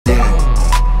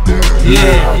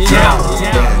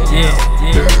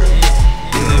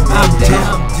I'm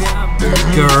down,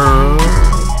 girl.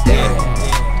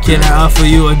 Can I offer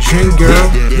you a drink, girl?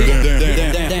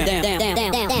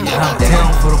 I'm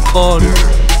down for the party.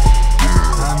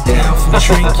 I'm down for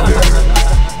drinking.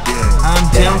 I'm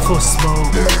down for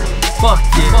smoke. Fuck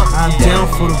yeah. I'm down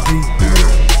for the beat.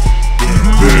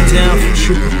 I'm down for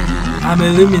tripping. I'm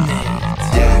Illuminate.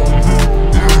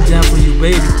 I'm down for you,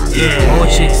 baby. All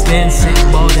chicks dancing,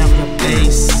 ball down for the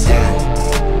bass.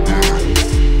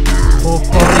 For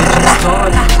party just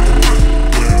started.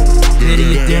 Lady,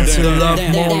 you dance to love,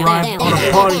 more rhyme on a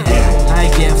party. I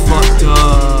get fucked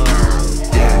up.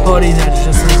 Party not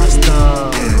just in my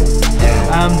stuff.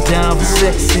 I'm down for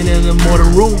sex in the mortar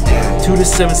room. To the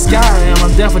 7th sky, and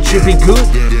I'm down for tripping good.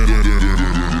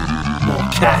 More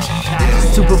cash,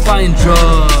 super fine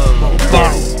drugs.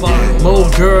 More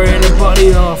girl in the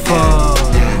party off.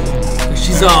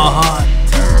 She's all hot.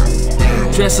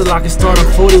 Dressed like a starter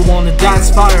 41, the dots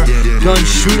fire. Gun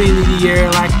shooting in the air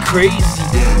like crazy.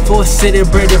 For a city,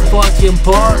 break the fucking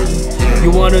party.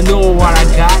 You wanna know what I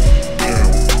got?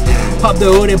 Pop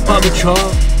the hood and pop the trunk,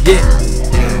 yeah.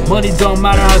 Money don't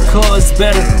matter, how call it's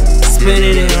better. Spend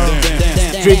it all,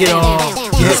 drink it all.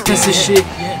 Yeah, expensive shit,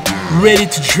 ready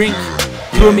to drink.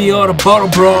 Put me on a bottle,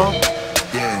 bro.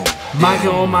 Mic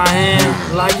on my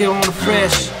hand, like it on the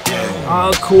fresh.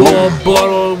 Alcohol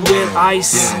bottle with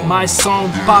ice. My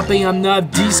song popping, I'm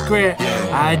not discreet.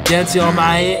 I dance on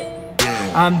my head.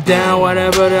 I'm down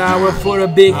whatever the hour for the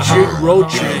big trip, road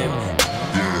trip.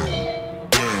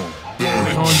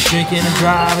 On drinking and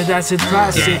driving, that's a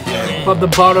classic. Pop the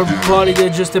bottle party, they're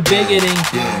just the beginning.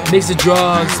 Mix the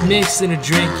drugs, mix in the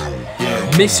drink.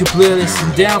 Mix your playlist,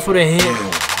 I'm down for the hit.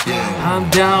 I'm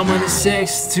down with the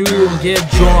sex too, get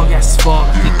drunk as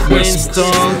fuck. The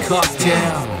Queenstone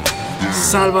cocktail,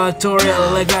 Salvatore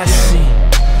Legacy,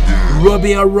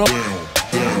 Ruby a Road,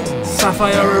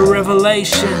 Sapphire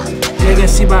Revelation,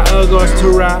 Legacy by Ergos to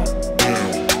rap,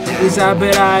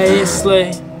 Isabella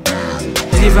Isley,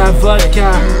 Diva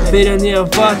Vodka, Billionaire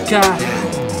Vodka,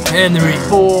 Henry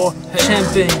 4,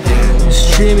 Champagne,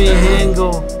 Streaming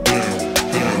Angle,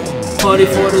 Party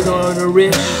for the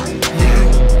rich,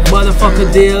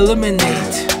 motherfucker they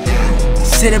Illuminate,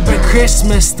 celebrate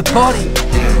Christmas, the party,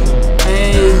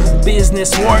 hey,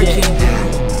 business working,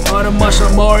 all the much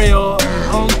like Mario,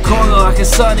 on color like a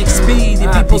Sonic Speed,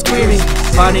 the people screaming,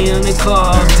 party in the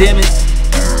club, damn it.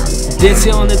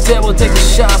 Dancing on the table, take a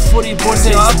shot,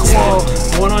 40% alcohol,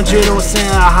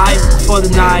 100% hype for the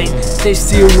night.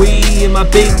 Tasty weed in my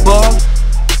big ball,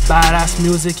 badass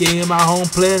music in my home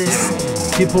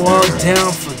playlist. People all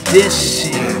down for this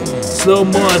shit. Slow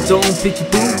mo, don't pick your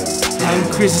boo.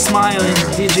 I'm Chris smiling,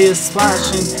 DJ is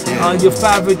splashing on your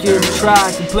fabricated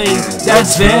track and playing.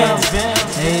 That's Van.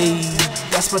 Hey,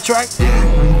 that's my track.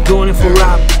 I'm going in for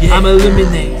rap. I'm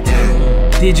Illuminate.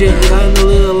 DJ, I'm a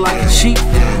little like a cheap.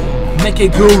 Make a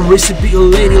good recipe, a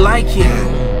lady like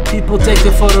it. People take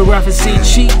a photograph and see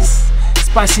cheese.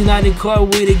 Spicy night in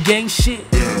club with a gang shit.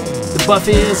 The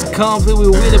buffet is complete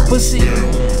with a pussy.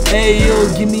 Hey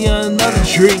yo, give me another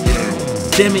drink.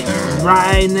 Damn it,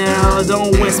 right now,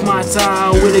 don't waste my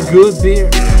time with a good beer.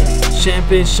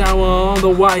 Champagne shower on the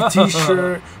white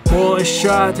t-shirt. More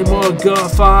shot and more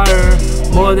gunfire.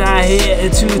 More than I hit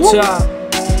into the top.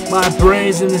 My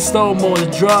brain's in the slow mo, the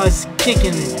drugs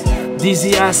kicking it.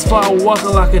 Dizzy as fuck, walking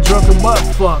like a drunken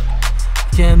motherfucker.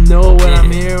 Can't know when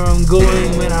I'm here, I'm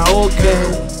going when I'm okay.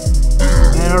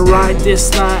 And I ride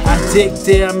this night, I take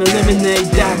there, I'm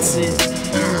Illuminate, that's it.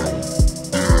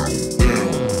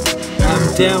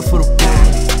 I'm down for the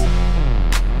party.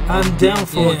 I'm down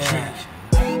for a drink.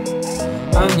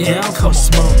 I'm down for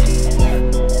smoke.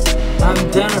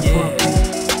 I'm down for a beat.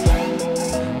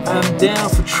 I'm down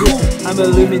for tripping. I'm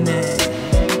Illuminate.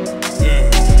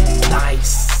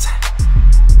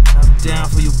 Down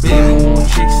for you, baby, more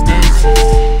chicks dancing.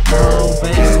 Oh,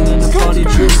 basing in the party,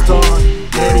 true star.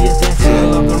 Lady is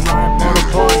dancing, love the rhyme, part of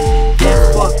party. Get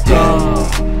fucked up.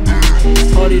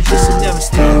 Party just never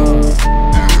stop.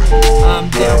 I'm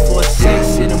down for a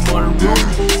sex in the morning room.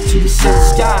 To the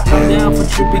 7th sky, I'm down for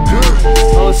tripping good.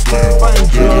 Oh, stupid fine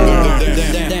drugs.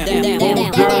 More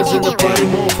girls in the party,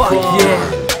 more fuck yeah.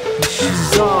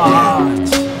 She's all hot.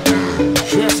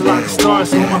 Dressed like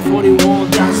stars on my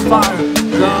 41, that's fire.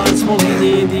 Gun smoking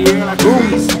in the air like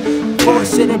breeze. For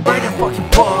celebrate a fucking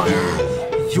party.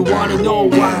 You wanna know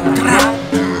why?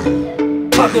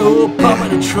 Pop the hood, pop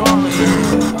in the trunk.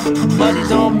 Money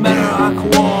don't matter,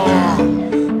 alcohol.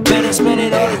 Better spend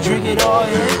it all to drink it all,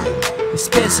 yeah.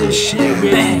 Expensive shit,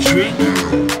 really drink.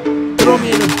 Throw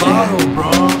me in a bottle,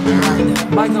 bro.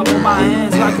 Mic up on my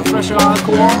hands like a fresh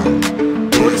alcohol.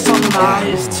 put a song on the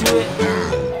highest to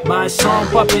it. My song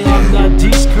popping on the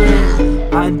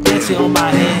D-screen. I'm dancing on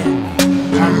my hand.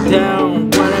 I'm down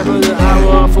whenever the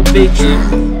hour of a big trip.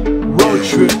 Road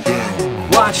trip.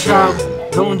 Watch out,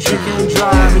 don't drink and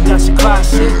drive, and that's a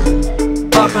classic.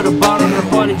 Pop at the bottom of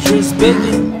the body, drinks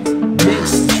bacon.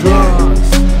 Mix drugs.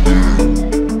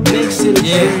 Mix it a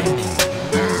drink.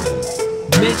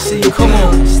 Mix it, come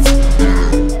on.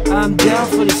 I'm down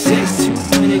for the sex too.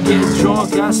 When they get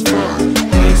drunk as fuck.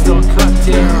 Mixed on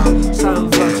cocktail.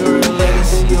 Salvatore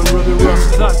legacy, a Ruby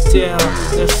Ross cocktail.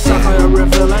 The Sapphire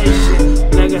Revelation.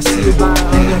 Legacy by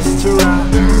Augustura.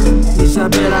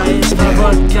 Isabella is my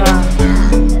vodka.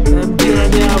 I'm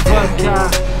getting a vodka.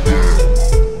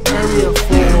 Area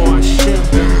 4,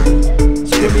 champagne.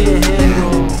 Screaming a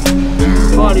handle.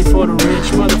 Party for the rich,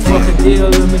 motherfucker, the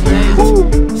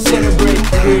Illuminate. Celebrate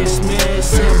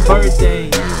Christmas and birthday.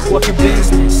 Working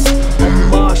business on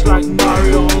march like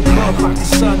Mario, on coke like the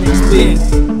sun is big.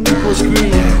 People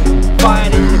scream,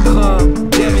 fighting in the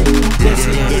club. Damn it,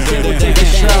 dancing on the table, take a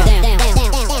shot.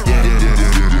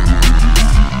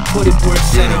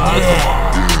 40% alcohol.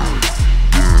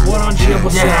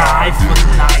 100% high for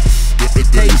the nights.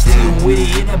 Tasty and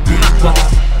witty in a big bar.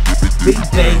 Big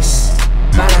bass,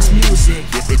 badass music,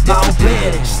 my own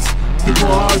playlist.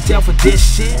 People are down for this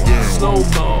shit.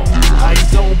 Slow-mo, I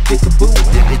don't pick a boo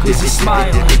because you're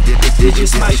smiling. They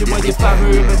just smash it when your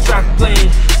favorite track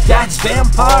playing. That's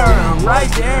Vampire right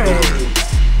there, hey.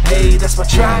 Hey, that's my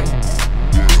track.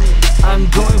 I'm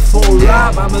going for a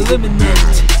rap, I'm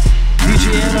Illuminate.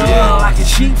 DJ NL like a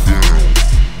chief.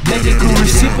 Make it cool,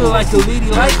 receive it like a lady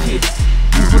like it.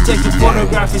 People take a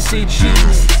photograph and say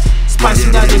cheese.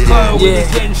 Spicing out the car when you're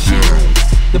getting shit.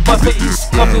 The buffet is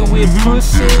covered with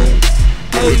pussy.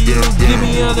 Hey, you give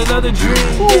me another drink,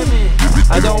 give me.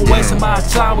 I don't waste my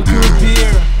time with good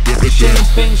beer.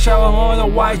 Champagne shower on a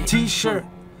white t-shirt.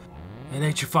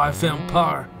 Electrify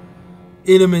Vampire.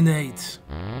 Illuminate.